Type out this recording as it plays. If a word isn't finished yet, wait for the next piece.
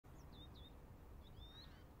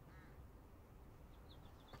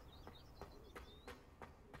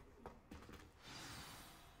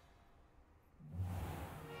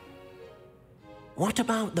What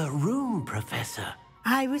about the room, Professor?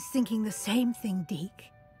 I was thinking the same thing,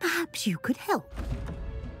 Deke. Perhaps you could help.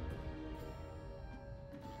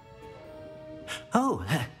 Oh,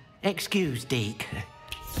 excuse, Deke.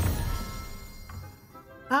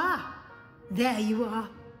 Ah, there you are.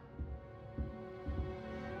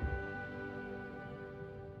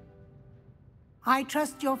 I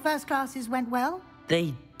trust your first classes went well?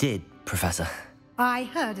 They did, Professor. I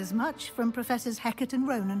heard as much from Professors Hecat and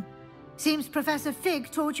Ronan. Seems Professor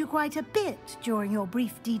Fig taught you quite a bit during your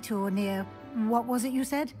brief detour near... what was it you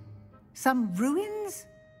said? Some ruins?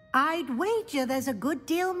 I'd wager there's a good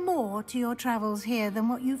deal more to your travels here than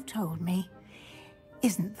what you've told me.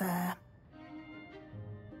 Isn't there?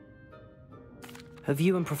 Have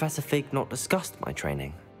you and Professor Fig not discussed my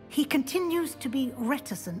training? He continues to be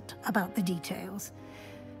reticent about the details,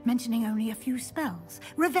 mentioning only a few spells.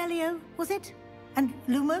 Revelio, was it? And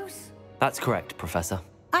Lumos? That's correct, Professor.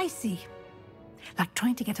 I see. Like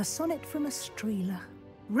trying to get a sonnet from a streeler.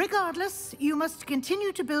 Regardless, you must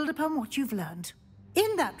continue to build upon what you've learned.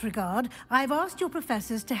 In that regard, I've asked your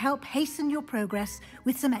professors to help hasten your progress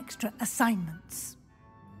with some extra assignments.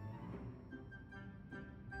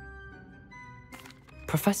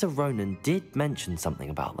 Professor Ronan did mention something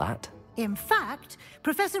about that. In fact,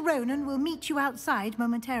 Professor Ronan will meet you outside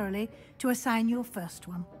momentarily to assign your first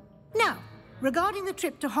one. Now, regarding the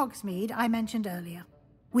trip to Hogsmeade I mentioned earlier,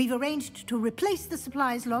 we've arranged to replace the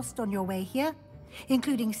supplies lost on your way here,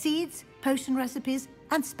 including seeds, potion recipes,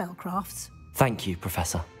 and spellcrafts. Thank you,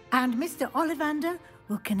 Professor. And Mr. Ollivander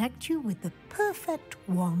will connect you with the perfect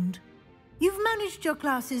wand. You've managed your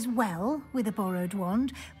classes well with a borrowed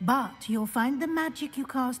wand, but you'll find the magic you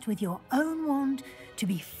cast with your own wand to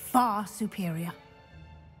be far superior.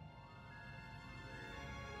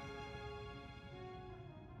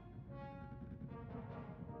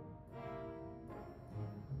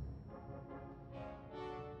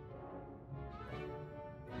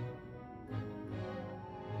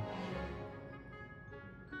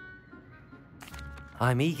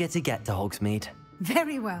 I'm eager to get to Hogsmeade.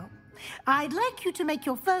 Very well. I'd like you to make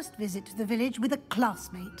your first visit to the village with a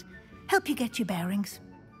classmate. Help you get your bearings.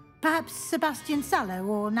 Perhaps Sebastian Sallow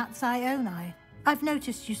or Natsai Onai. I've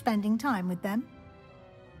noticed you spending time with them.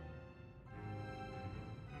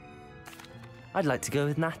 I'd like to go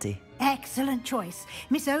with Natty. Excellent choice.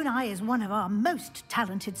 Miss Onai is one of our most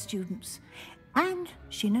talented students. And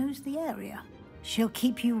she knows the area. She'll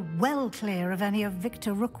keep you well clear of any of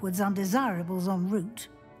Victor Rookwood's undesirables en route.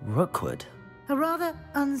 Rookwood? A rather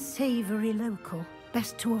unsavory local.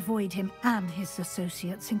 Best to avoid him and his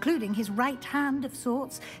associates, including his right hand of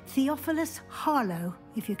sorts, Theophilus Harlow,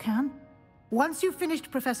 if you can. Once you've finished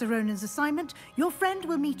Professor Ronan's assignment, your friend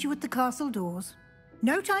will meet you at the castle doors.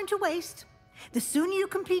 No time to waste. The sooner you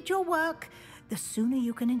complete your work, the sooner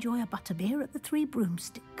you can enjoy a butterbeer at the Three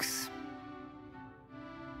Broomsticks.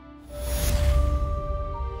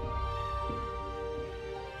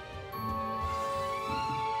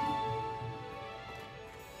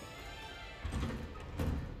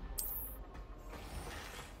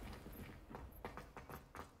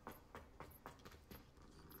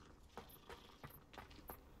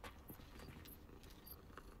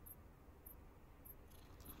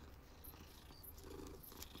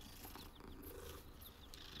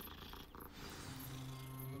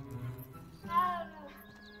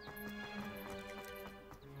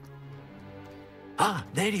 Ah,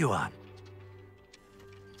 there you are.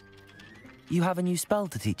 You have a new spell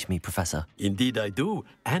to teach me, Professor. Indeed I do,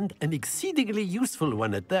 and an exceedingly useful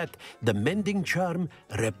one at that, the mending charm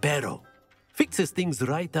Reparo. Fixes things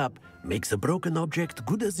right up, makes a broken object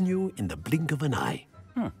good as new in the blink of an eye.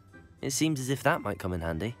 It seems as if that might come in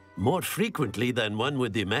handy. More frequently than one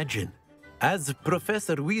would imagine. As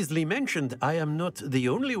Professor Weasley mentioned, I am not the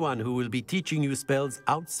only one who will be teaching you spells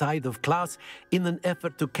outside of class in an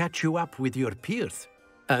effort to catch you up with your peers.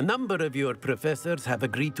 A number of your professors have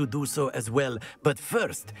agreed to do so as well, but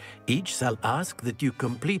first, each shall ask that you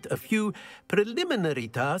complete a few preliminary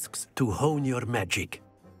tasks to hone your magic.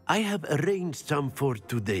 I have arranged some for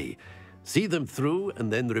today. See them through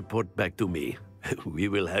and then report back to me. We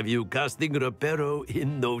will have you casting Reparo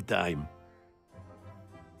in no time.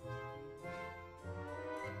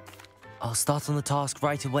 I'll start on the task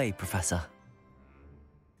right away, Professor.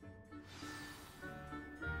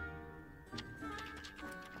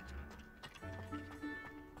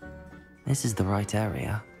 This is the right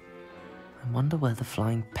area. I wonder where the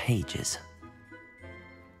flying page is.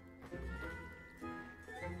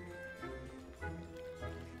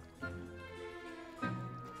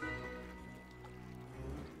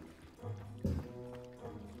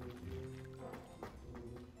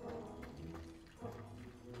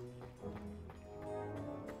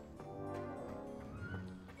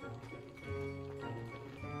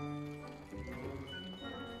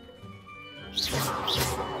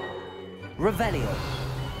 Revelio.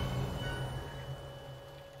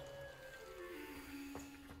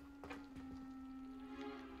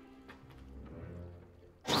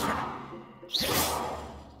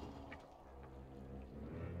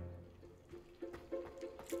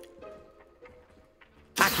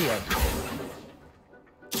 Accio.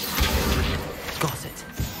 Got it.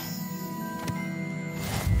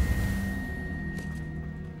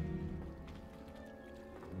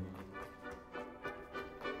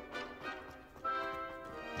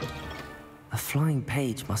 A flying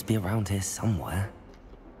page must be around here somewhere.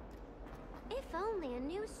 If only a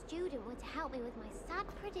new student would help me with my sad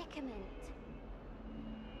predicament.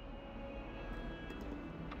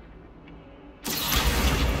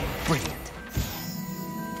 Brilliant.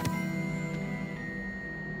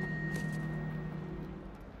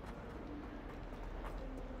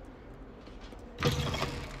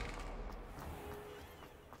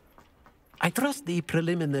 I trust the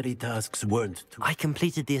preliminary tasks weren't too... I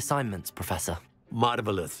completed the assignments, Professor.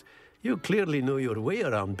 Marvelous. You clearly know your way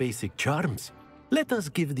around basic charms. Let us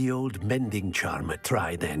give the old mending charm a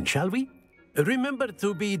try then, shall we? Remember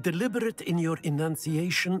to be deliberate in your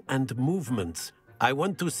enunciation and movements. I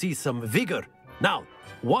want to see some vigor. Now,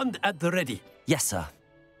 wand at the ready. Yes, sir.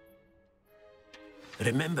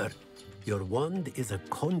 Remember, your wand is a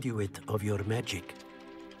conduit of your magic.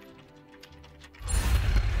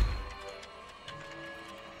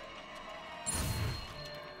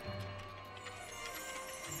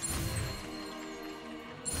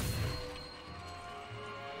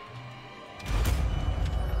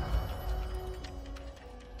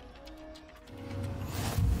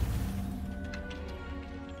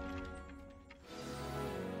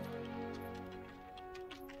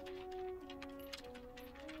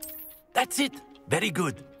 That's it! Very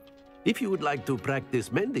good. If you would like to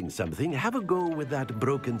practice mending something, have a go with that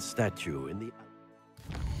broken statue in the...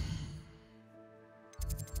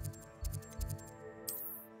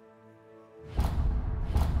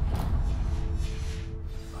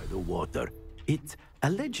 By the water. It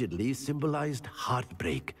allegedly symbolized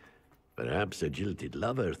heartbreak. Perhaps a jilted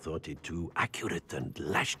lover thought it too accurate and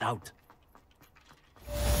lashed out.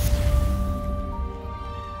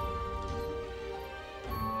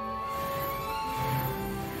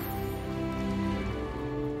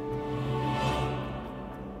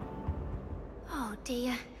 Oh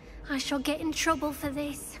dear, I shall get in trouble for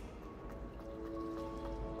this.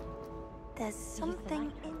 There's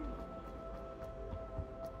something in...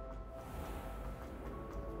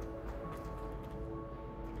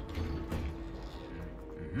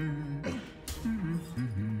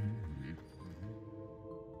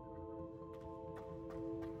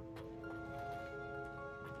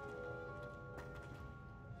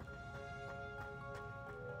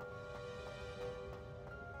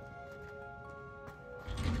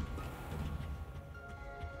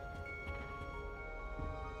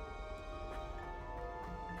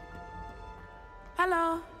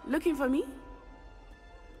 Hello, looking for me?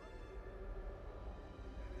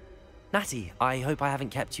 Natty, I hope I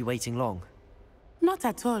haven't kept you waiting long. Not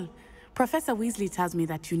at all. Professor Weasley tells me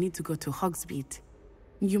that you need to go to Hogsmeid.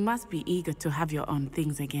 You must be eager to have your own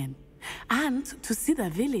things again. And to see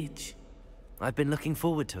the village. I've been looking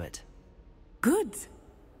forward to it. Good.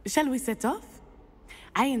 Shall we set off?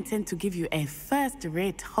 I intend to give you a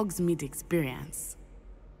first-rate Hogsmeid experience.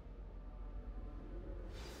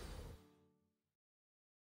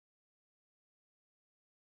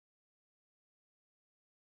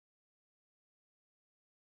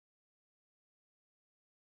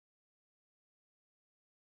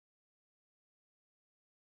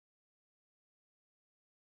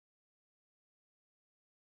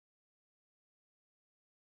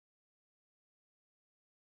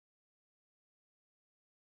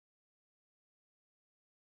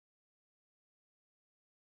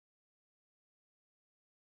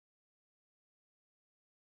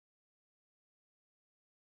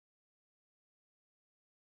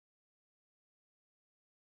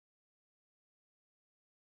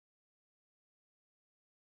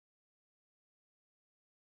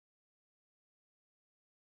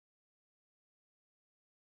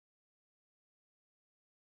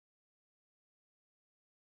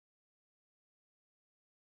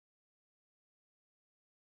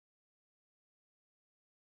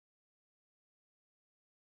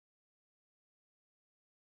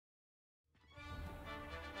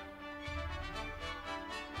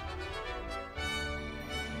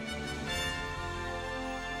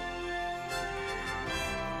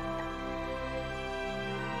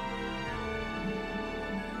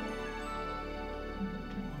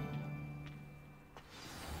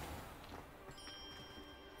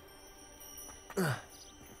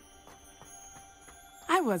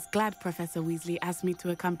 I was glad Professor Weasley asked me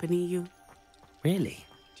to accompany you. Really?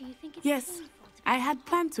 Do you think it's Yes, painful to I had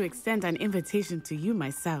planned to extend an invitation to you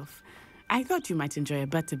myself. I thought you might enjoy a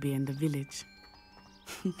butterbeer in the village.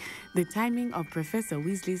 The timing of Professor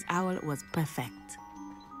Weasley's owl was perfect.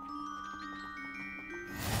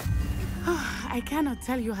 I cannot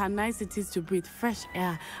tell you how nice it is to breathe fresh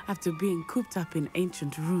air after being cooped up in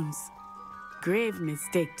ancient rooms. Grave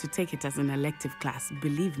mistake to take it as an elective class,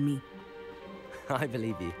 believe me. I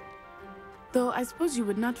believe you. Though I suppose you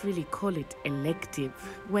would not really call it elective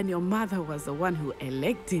when your mother was the one who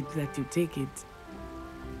elected that you take it.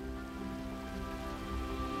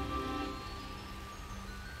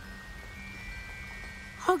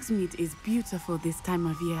 Hogsmeade is beautiful this time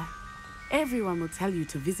of year. Everyone will tell you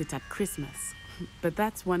to visit at Christmas, but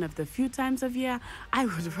that's one of the few times of year I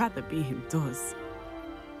would rather be indoors.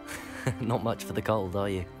 Not much for the cold, are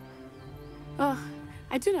you? Oh,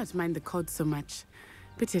 I do not mind the cold so much,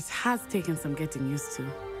 but it has taken some getting used to.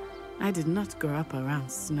 I did not grow up around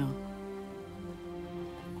snow.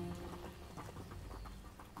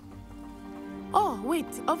 Oh, wait,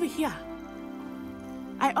 over here.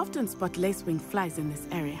 I often spot lacewing flies in this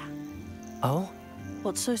area. Oh?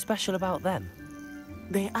 What's so special about them?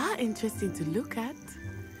 They are interesting to look at,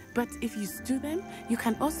 but if you stew them, you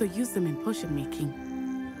can also use them in potion making.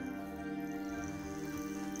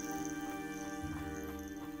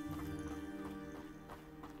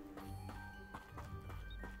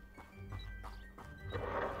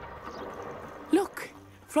 Look,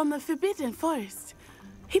 from the Forbidden Forest,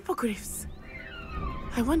 hippogriffs.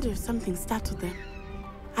 I wonder if something startled them.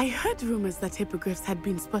 I heard rumors that hippogriffs had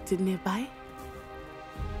been spotted nearby.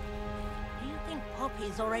 Do you think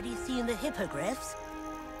Poppy's already seen the hippogriffs?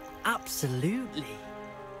 Absolutely.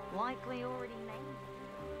 likely already named?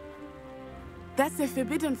 That's the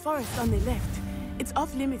Forbidden Forest on the left. It's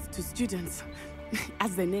off limits to students,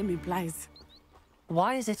 as the name implies.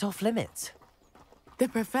 Why is it off limits? The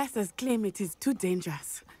professors claim it is too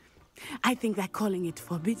dangerous. I think that calling it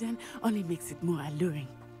forbidden only makes it more alluring.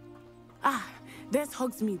 Ah, there's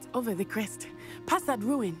Hogsmeade over the crest. Past that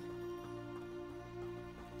ruin.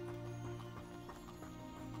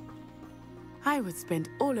 I would spend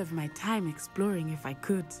all of my time exploring if I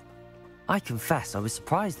could. I confess I was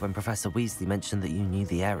surprised when Professor Weasley mentioned that you knew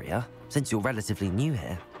the area, since you're relatively new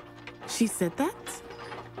here. She said that?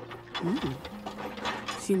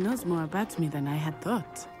 She knows more about me than I had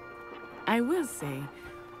thought. I will say,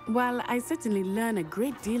 while I certainly learn a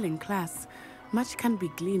great deal in class, much can be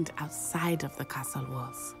gleaned outside of the castle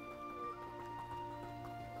walls.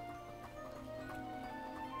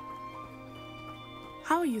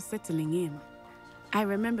 How are you settling in? I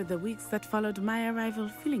remember the weeks that followed my arrival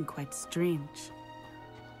feeling quite strange.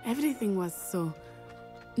 Everything was so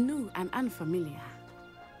new and unfamiliar.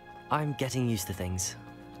 I'm getting used to things.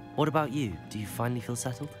 What about you? Do you finally feel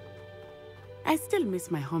settled? I still miss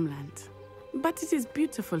my homeland, but it is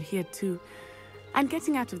beautiful here too. And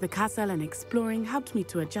getting out of the castle and exploring helped me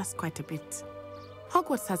to adjust quite a bit.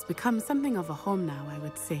 Hogwarts has become something of a home now, I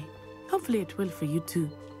would say. Hopefully it will for you too.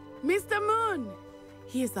 Mr. Moon!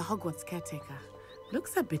 He is the Hogwarts caretaker.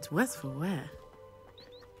 Looks a bit worse for wear.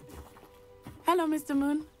 Hello, Mr.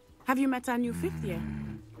 Moon. Have you met our new fifth year?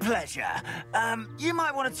 Pleasure. You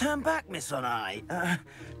might want to turn back, Miss On-Eye.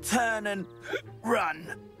 Turn and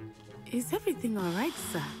run. Is everything all right,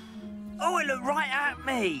 sir? Oh, it looked right at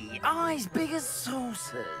me. Eyes big as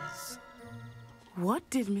saucers. What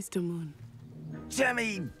did Mr. Moon?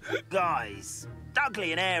 Jemmy guys.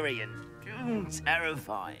 Ugly and airy and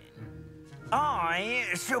terrifying. I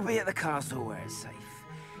shall be at the castle where it's safe.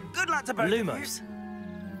 Good luck to both of you. Lumos.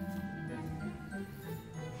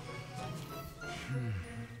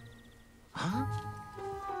 Huh?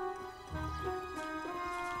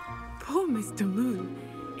 Poor Mr. Moon,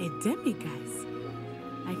 a demiguise.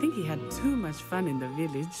 I think he had too much fun in the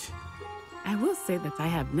village. I will say that I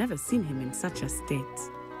have never seen him in such a state.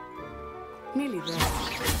 Nearly there.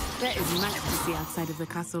 There is much to see outside of the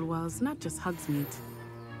castle walls, not just Hogsmeade.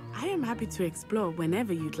 I am happy to explore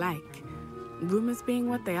whenever you'd like. Rumors being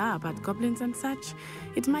what they are about goblins and such,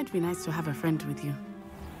 it might be nice to have a friend with you.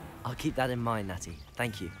 I'll keep that in mind, Natty.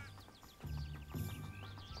 Thank you.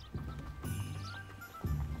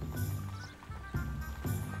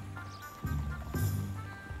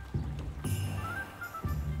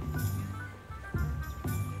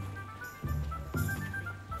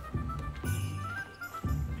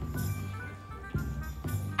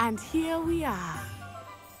 And here we are.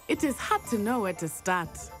 It is hard to know where to start.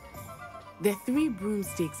 The Three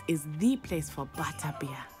Broomsticks is the place for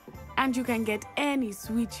butterbeer. And you can get any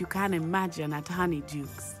sweet you can imagine at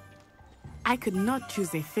Honeydukes. I could not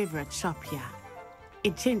choose a favorite shop here.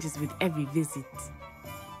 It changes with every visit.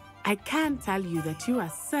 I can tell you that you are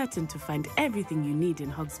certain to find everything you need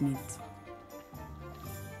in Hogsmeade.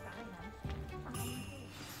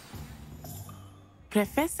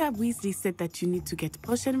 Professor Weasley said that you need to get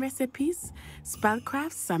potion recipes,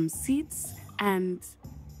 spellcrafts, some seeds, and...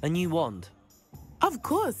 A new wand. Of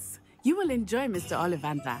course! You will enjoy Mr.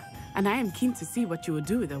 Ollivander, and I am keen to see what you will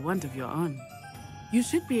do with a wand of your own. You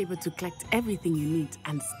should be able to collect everything you need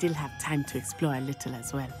and still have time to explore a little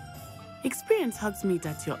as well. Experience Hogsmeade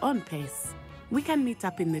at your own pace. We can meet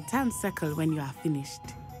up in the town circle when you are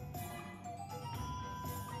finished.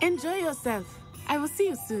 Enjoy yourself. I will see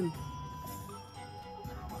you soon.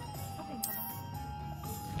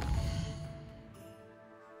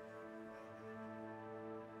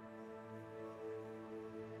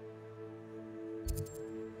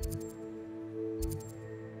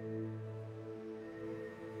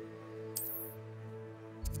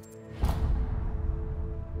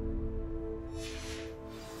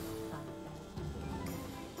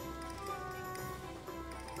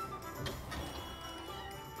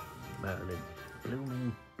 Merlin's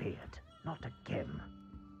blooming beard, not again.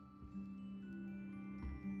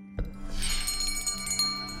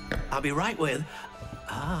 I'll be right with...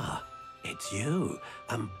 Ah, it's you.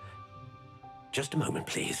 Just a moment,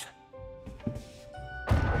 please.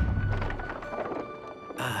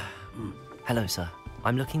 Hello, sir.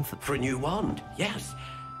 I'm looking for... For a new wand, yes.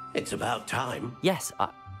 It's about time. Yes,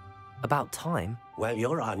 about time? Well,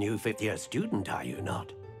 you're our new fifth-year student, are you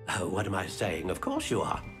not? Oh, what am I saying? Of course you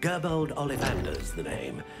are. Gerbold Ollivander's the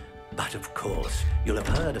name. But of course, you'll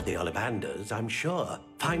have heard of the Ollivanders, I'm sure.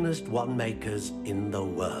 Finest wand makers in the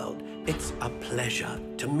world. It's a pleasure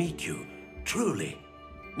to meet you, truly.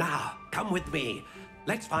 Now, come with me.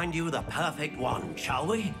 Let's find you the perfect wand, shall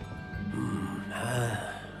we?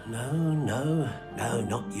 No,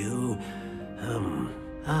 not you.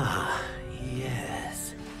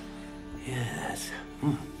 Yes.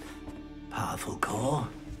 Powerful core.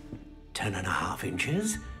 10.5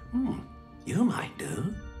 inches. You might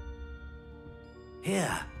do.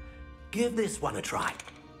 Here, give this one a try.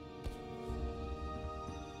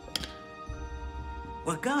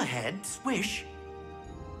 Well, go ahead, swish.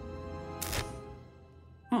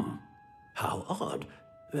 How odd.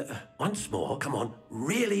 Once more, come on,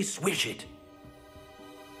 really swish it.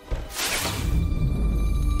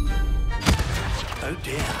 Oh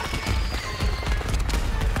dear.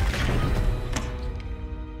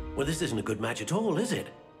 Well, this isn't a good match at all, is it?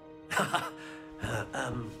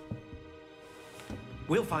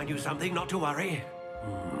 We'll find you something, not to worry.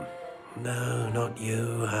 No, not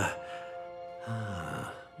you.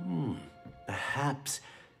 Perhaps...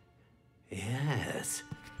 Yes.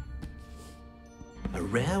 A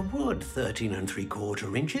rare wood, 13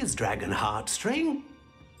 3/4 inches, dragon heartstring.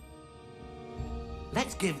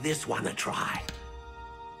 Let's give this one a try.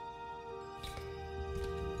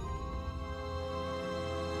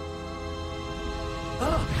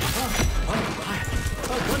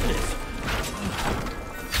 Oh, goodness.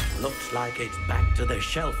 Looks like it's back to the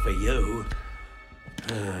shelf for you.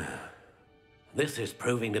 This is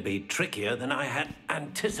proving to be trickier than I had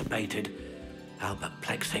anticipated. How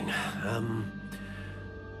perplexing.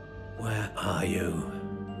 Where are you?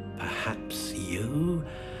 Perhaps you?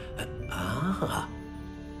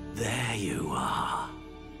 There you are.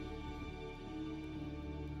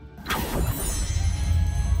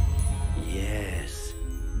 Yes,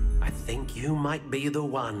 I think you might be the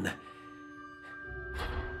one.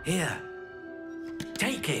 Here,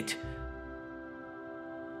 take it.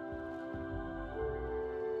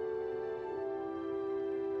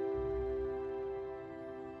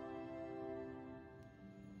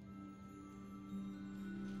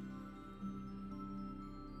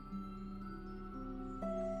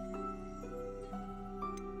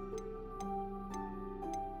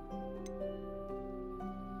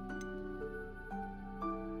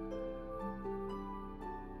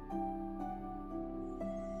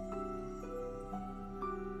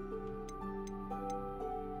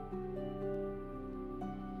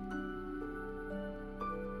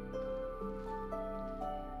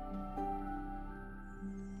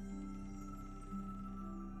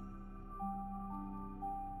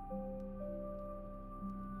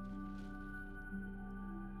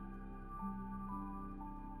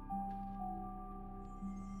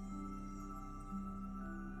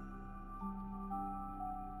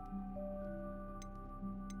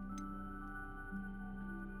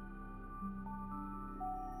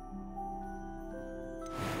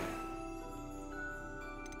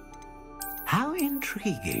 How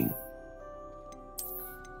intriguing.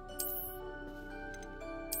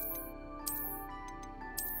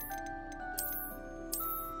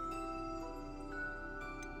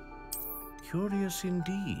 Curious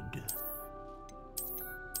indeed.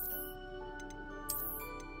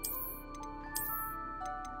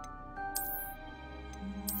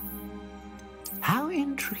 How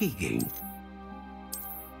intriguing.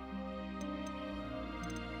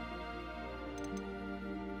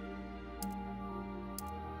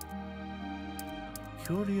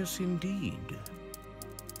 Curious indeed.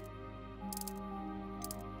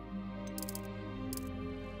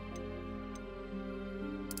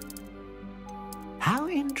 How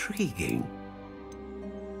intriguing.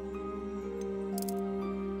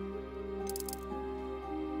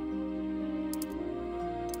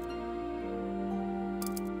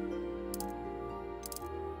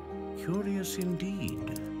 Curious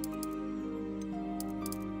indeed.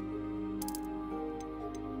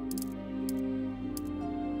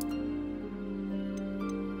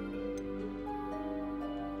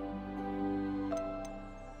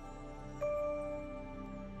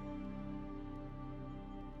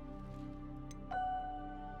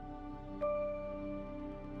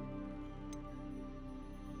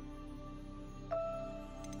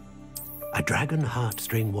 A dragon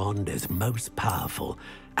heartstring wand is most powerful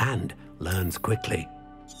and learns quickly.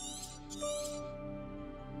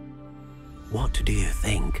 What do you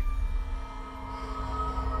think?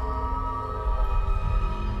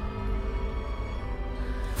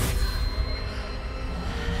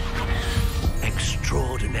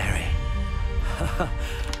 Extraordinary.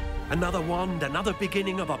 Another wand, another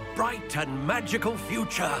beginning of a bright and magical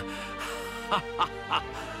future.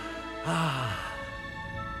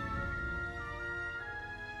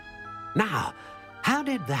 Now, how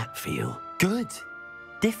did that feel? Good.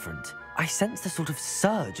 Different. I sensed a sort of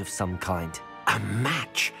surge of some kind. A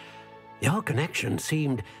match. Your connection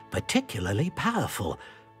seemed particularly powerful.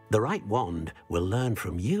 The right wand will learn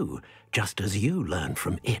from you, just as you learn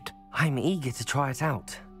from it. I'm eager to try it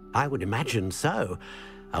out. I would imagine so.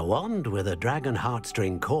 A wand with a dragon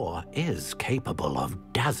heartstring core is capable of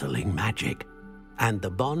dazzling magic. And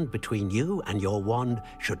the bond between you and your wand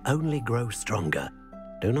should only grow stronger.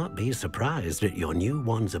 Do not be surprised at your new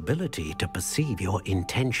wand's ability to perceive your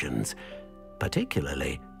intentions,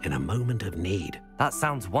 particularly in a moment of need. That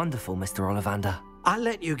sounds wonderful, Mr. Ollivander. I'll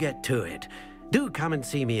let you get to it. Do come and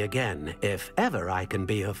see me again if ever I can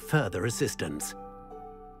be of further assistance.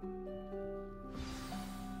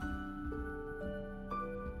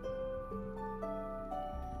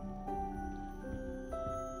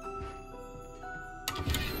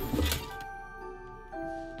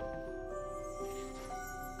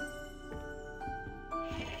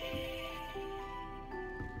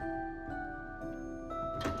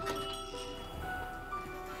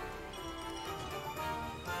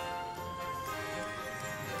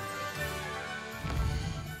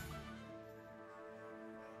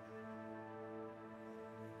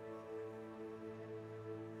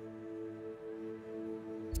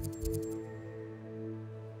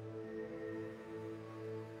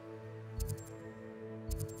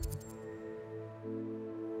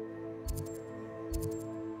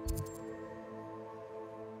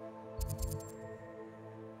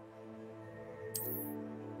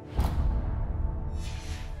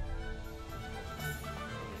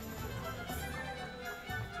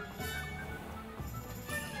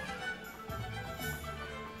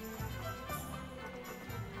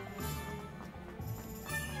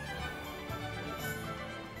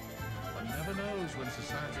 When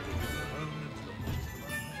society will be thrown into the midst of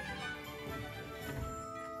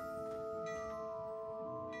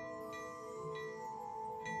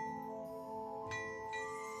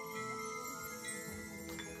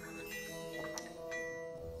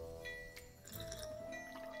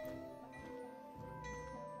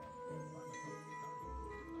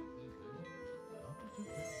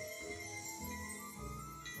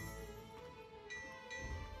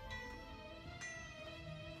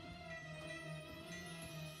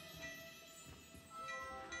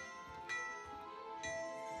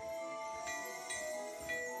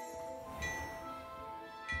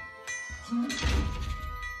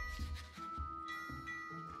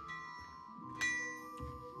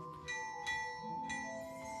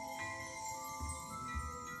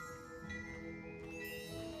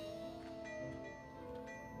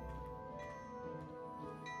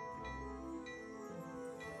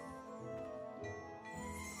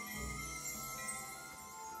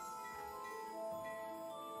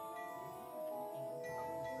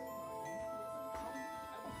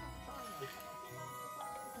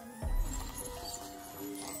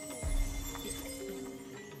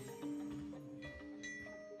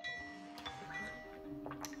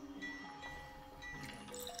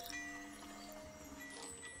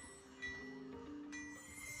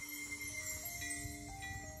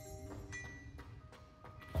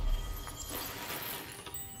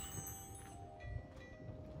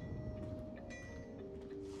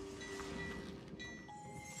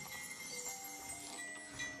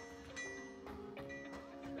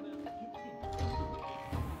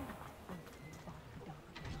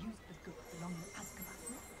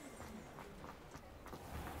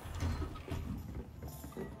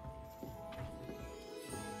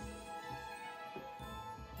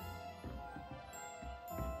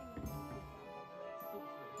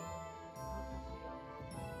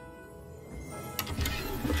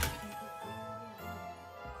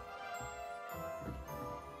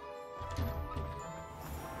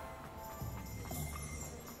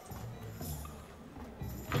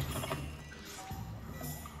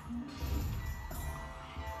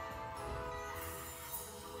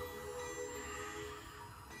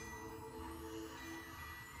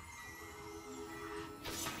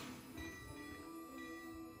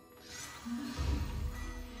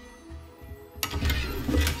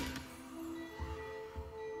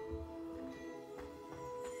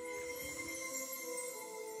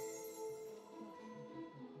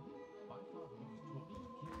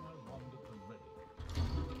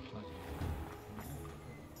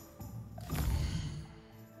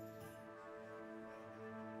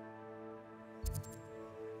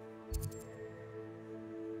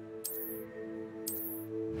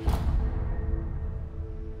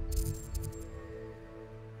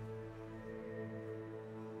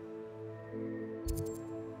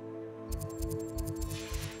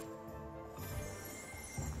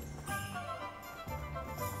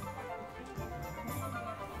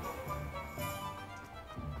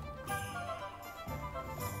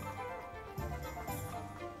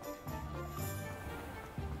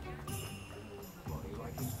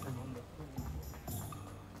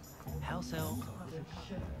myself.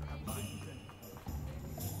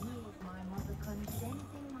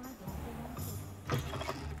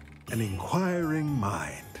 An inquiring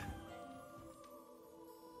mind.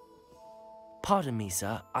 Pardon me,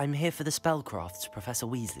 sir. I'm here for the spellcrafts Professor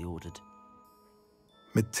Weasley ordered.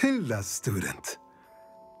 Matilda's student.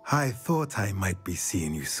 I thought I might be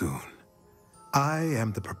seeing you soon. I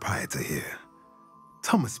am the proprietor here,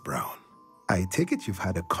 Thomas Brown. I take it you've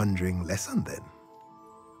had a conjuring lesson then?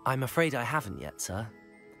 I'm afraid I haven't yet, sir.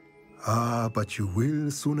 Ah, but you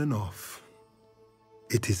will soon enough.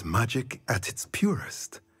 It is magic at its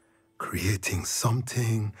purest, creating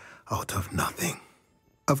something out of nothing.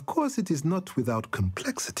 Of course, it is not without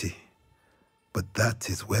complexity, but that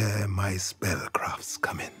is where my spellcrafts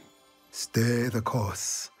come in. Stay the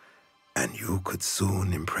course, and you could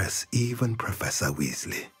soon impress even Professor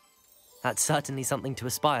Weasley. That's certainly something to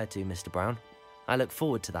aspire to, Mr. Brown. I look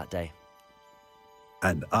forward to that day.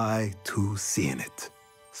 And I, too, seeing it.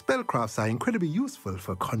 Spellcrafts are incredibly useful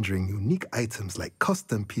for conjuring unique items like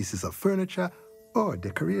custom pieces of furniture or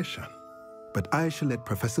decoration. But I shall let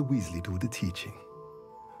Professor Weasley do the teaching.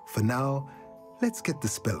 For now, let's get the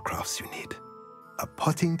spellcrafts you need. A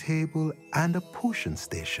potting table and a potion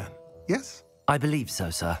station, yes? I believe so,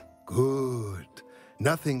 sir. Good.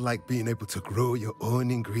 Nothing like being able to grow your own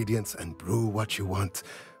ingredients and brew what you want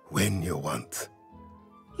when you want.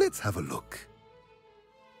 Let's have a look.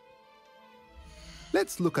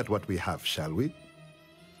 Let's look at what we have, shall we?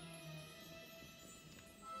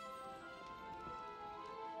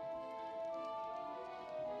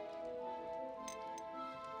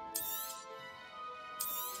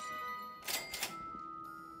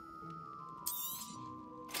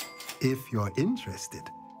 If you're interested,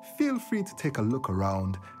 feel free to take a look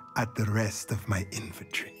around at the rest of my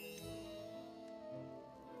inventory.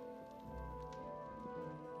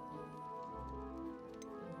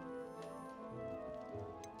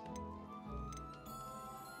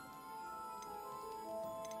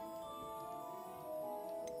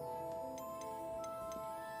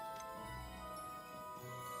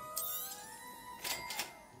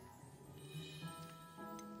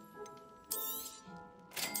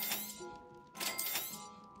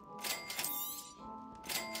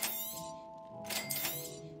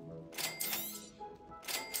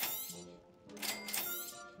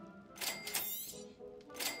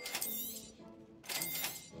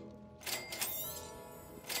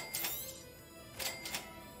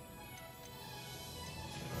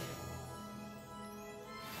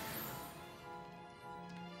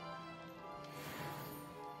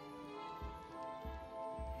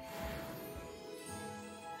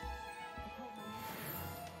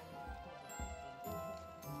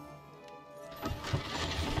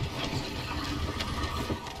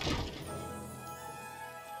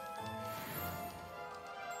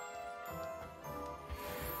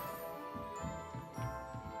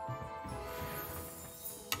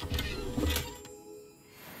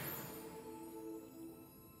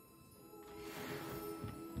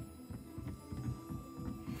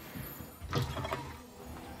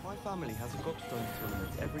 My family has a gobstone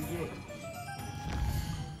tournament every year.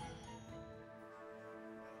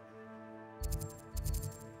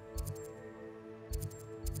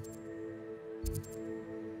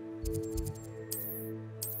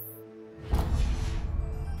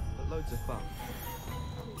 But loads of fun.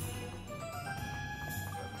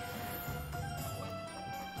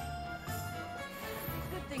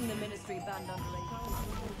 Good thing the Ministry banned underage.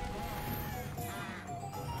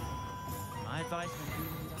 My advice would be...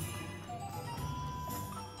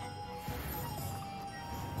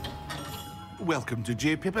 Welcome to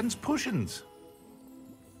J. Pippin's Potions.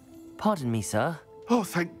 Pardon me, sir. Oh,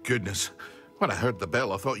 thank goodness. When I heard the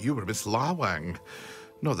bell, I thought you were Miss Lawang.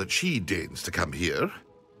 Not that she deigns to come here.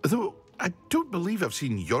 Though, I don't believe I've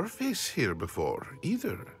seen your face here before,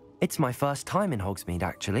 either. It's my first time in Hogsmeade,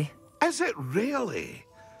 actually. Is it really?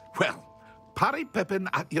 Well, Parry Pippin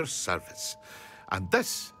at your service. And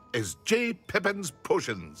this is J. Pippin's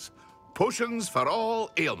Potions. Potions for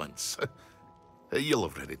all ailments. You'll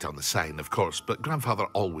have read it on the sign, of course, but Grandfather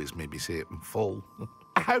always made me say it in full.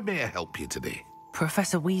 How may I help you today?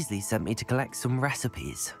 Professor Weasley sent me to collect some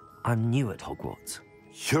recipes. I'm new at Hogwarts.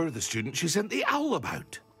 You're the student she sent the owl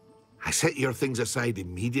about. I set your things aside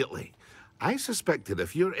immediately. I suspected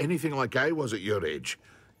if you're anything like I was at your age,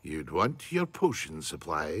 you'd want your potion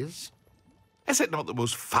supplies. Is it not the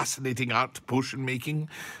most fascinating art, potion making?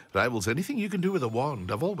 Rivals anything you can do with a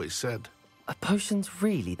wand, I've always said. Are potions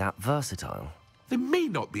really that versatile? They may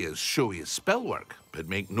not be as showy as spellwork, but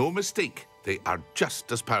make no mistake, they are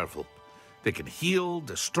just as powerful. They can heal,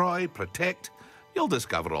 destroy, protect. You'll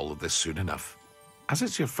discover all of this soon enough. As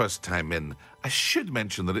it's your first time in, I should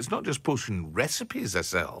mention that it's not just potion recipes I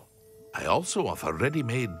sell. I also offer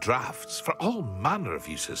ready-made drafts for all manner of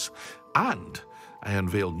uses, and I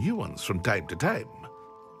unveil new ones from time to time.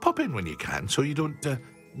 Pop in when you can so you don't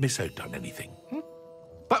miss out on anything.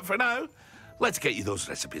 But for now, let's get you those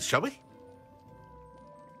recipes, shall we?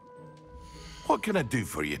 What can I do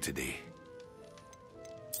for you today?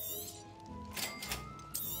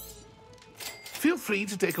 Feel free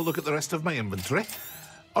to take a look at the rest of my inventory,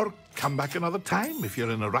 or come back another time if you're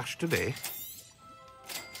in a rush today.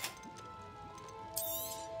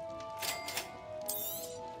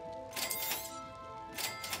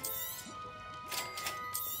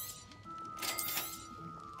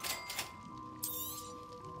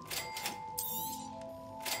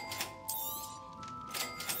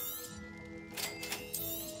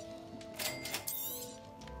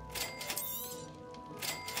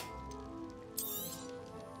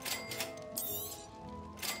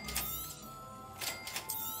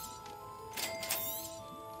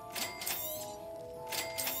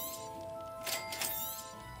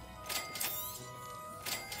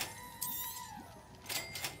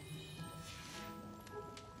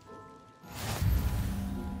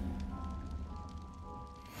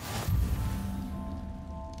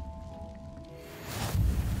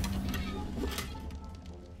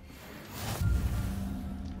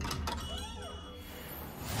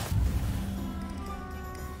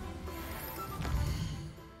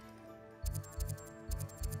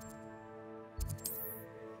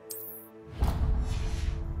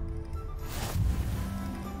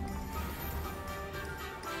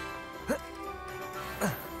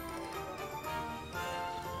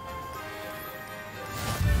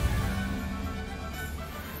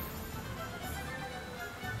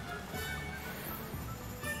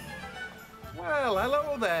 Well,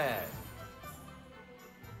 hello there.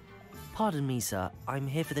 Pardon me, sir. I'm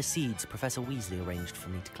here for the seeds Professor Weasley arranged for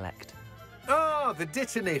me to collect. Oh, the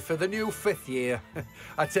dittany for the new 5th year.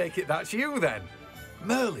 I take it that's you, then.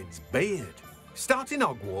 Merlin's beard. Starting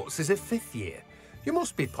Hogwarts as a 5th year. You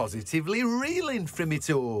must be positively reeling from it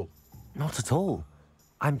all. Not at all.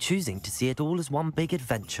 I'm choosing to see it all as one big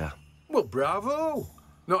adventure. Well, bravo.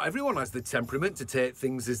 Not everyone has the temperament to take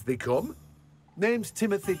things as they come. Name's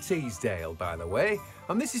Timothy Teasdale, by the way,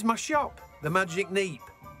 and this is my shop, the Magic Neep.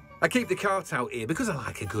 I keep the cart out here because I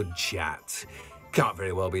like a good chat. Can't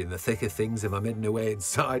very well be in the thick of things if I'm hidden away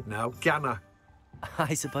inside now, can I?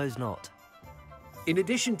 I suppose not. In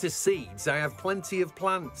addition to seeds, I have plenty of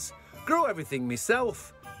plants. Grow everything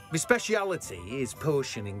myself. My speciality is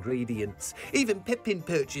potion ingredients. Even Pippin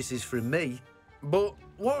purchases from me. But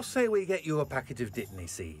what say we get you a packet of dittany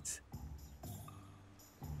seeds?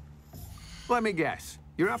 Let me guess.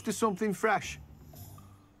 You're after something fresh.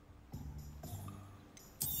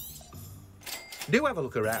 Do have a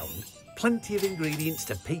look around. Plenty of ingredients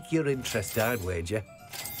to pique your interest, I'd wager.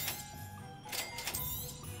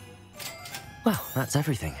 Well, that's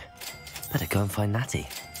everything. Better go and find Natty.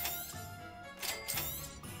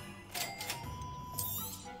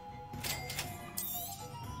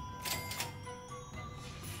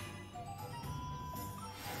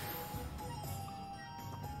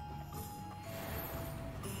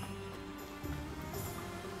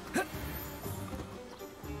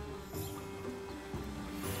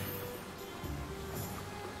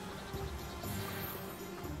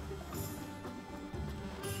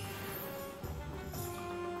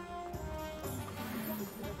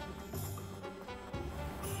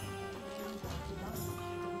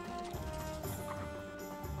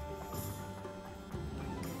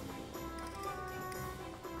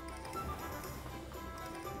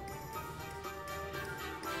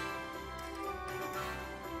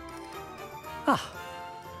 Ah,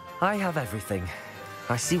 I have everything.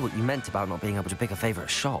 I see what you meant about not being able to pick a favourite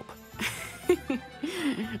shop.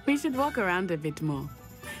 We should walk around a bit more.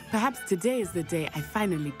 Perhaps today is the day I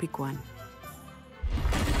finally pick one.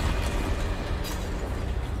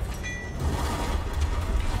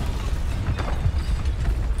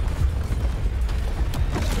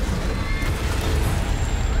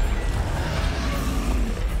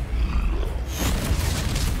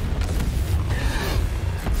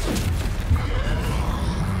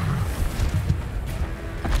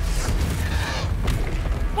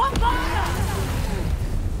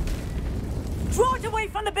 Draw it away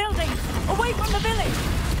from the building! Away from the village!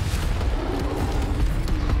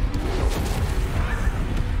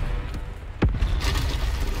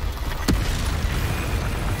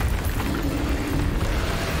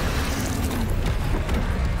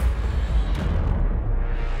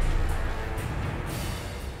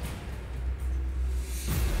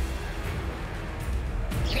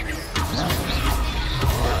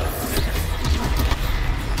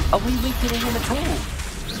 Are we weakening him at all?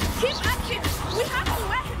 Keep at him! We have to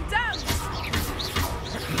wear him down!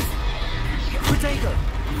 Protego!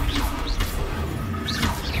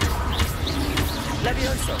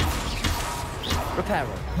 Levioso!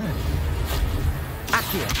 Reparo!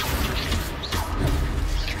 Accio!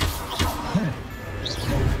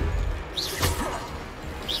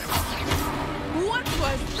 What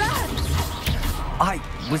was that? I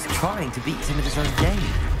was trying to beat him at his own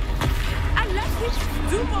game. And let him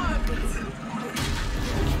do more of it!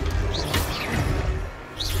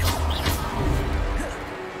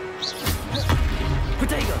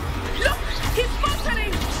 Protego! Look! He's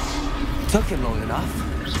faltering! Took him long enough.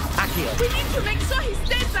 Accio! We need to make sure he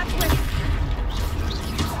stays that way!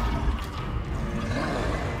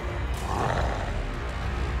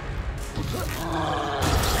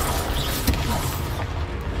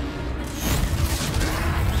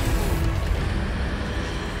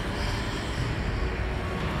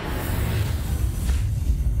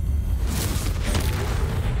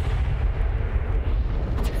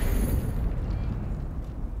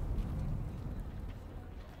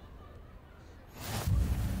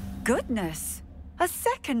 Goodness! A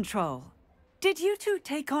second troll! Did you two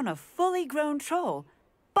take on a fully grown troll?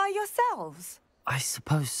 By yourselves? I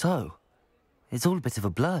suppose so. It's all a bit of a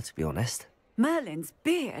blur, to be honest. Merlin's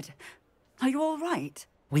beard. Are you all right?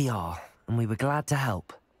 We are, and we were glad to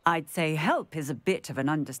help. I'd say help is a bit of an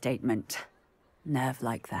understatement. Nerve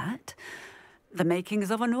like that. The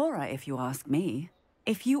makings of an aura, if you ask me.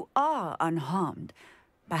 If you are unharmed,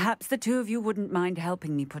 perhaps the two of you wouldn't mind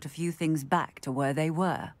helping me put a few things back to where they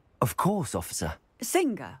were. Of course, officer.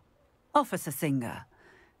 Singer. Officer Singer.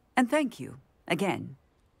 And thank you, again.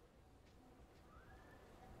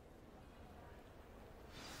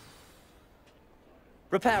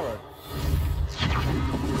 Reparo.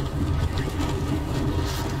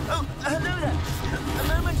 Oh, hello there. A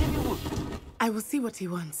moment if you would. I will see what he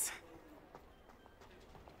wants.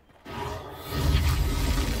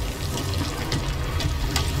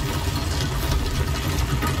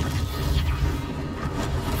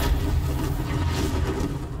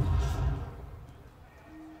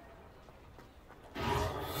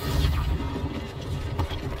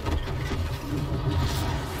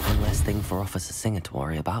 Thing for Officer Singer to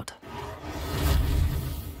worry about.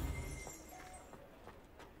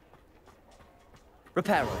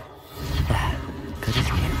 Reparo. Good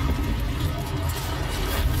as new.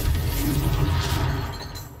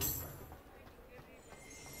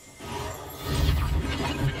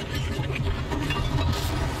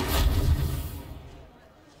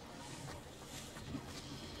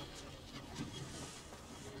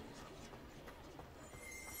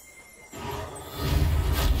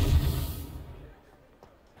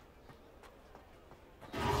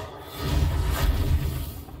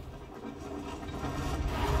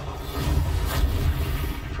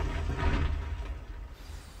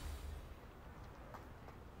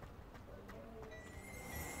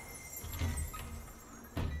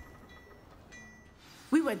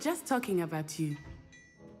 We were just talking about you.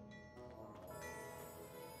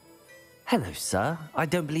 Hello, sir. I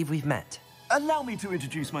don't believe we've met. Allow me to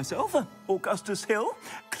introduce myself, Augustus Hill,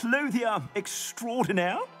 clothier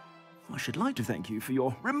extraordinaire. I should like to thank you for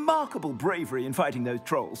your remarkable bravery in fighting those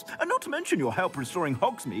trolls, and not to mention your help restoring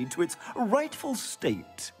Hogsmeade to its rightful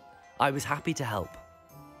state. I was happy to help.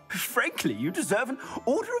 Frankly, you deserve an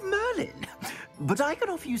Order of Merlin. But I can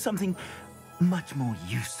offer you something much more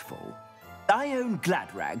useful. I own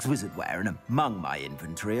Gladrag's wizardware, and among my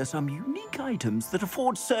inventory are some unique items that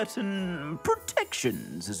afford certain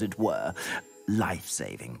protections, as it were.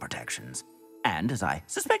 Life-saving protections. And as I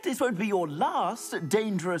suspect this won't be your last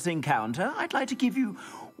dangerous encounter, I'd like to give you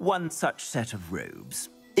one such set of robes,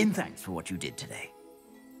 in thanks for what you did today.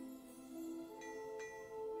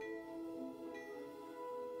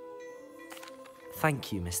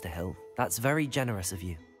 Thank you, Mr. Hill. That's very generous of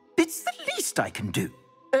you. It's the least I can do.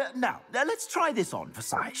 Now, let's try this on for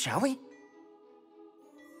size, shall we?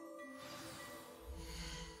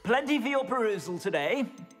 Plenty for your perusal today.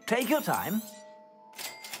 Take your time.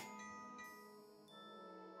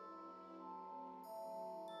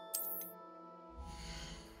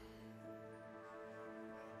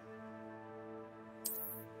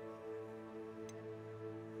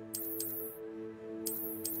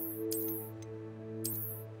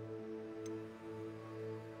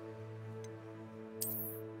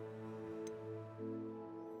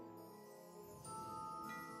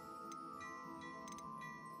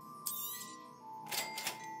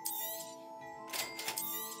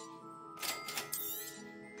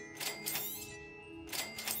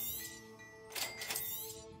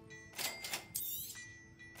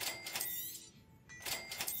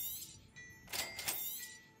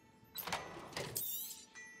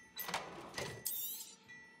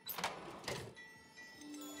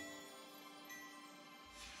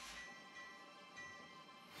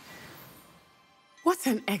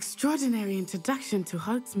 What an extraordinary introduction to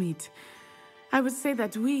Hogsmeade. I would say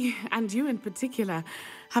that we, and you in particular,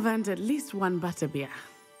 have earned at least one butterbeer.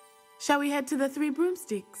 Shall we head to the Three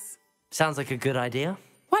Broomsticks? Sounds like a good idea.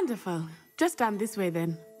 Wonderful. Just down this way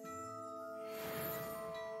then.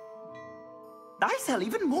 I sell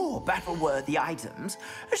even more battle-worthy items.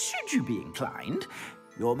 Should you be inclined,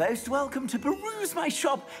 you're most welcome to peruse my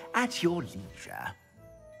shop at your leisure.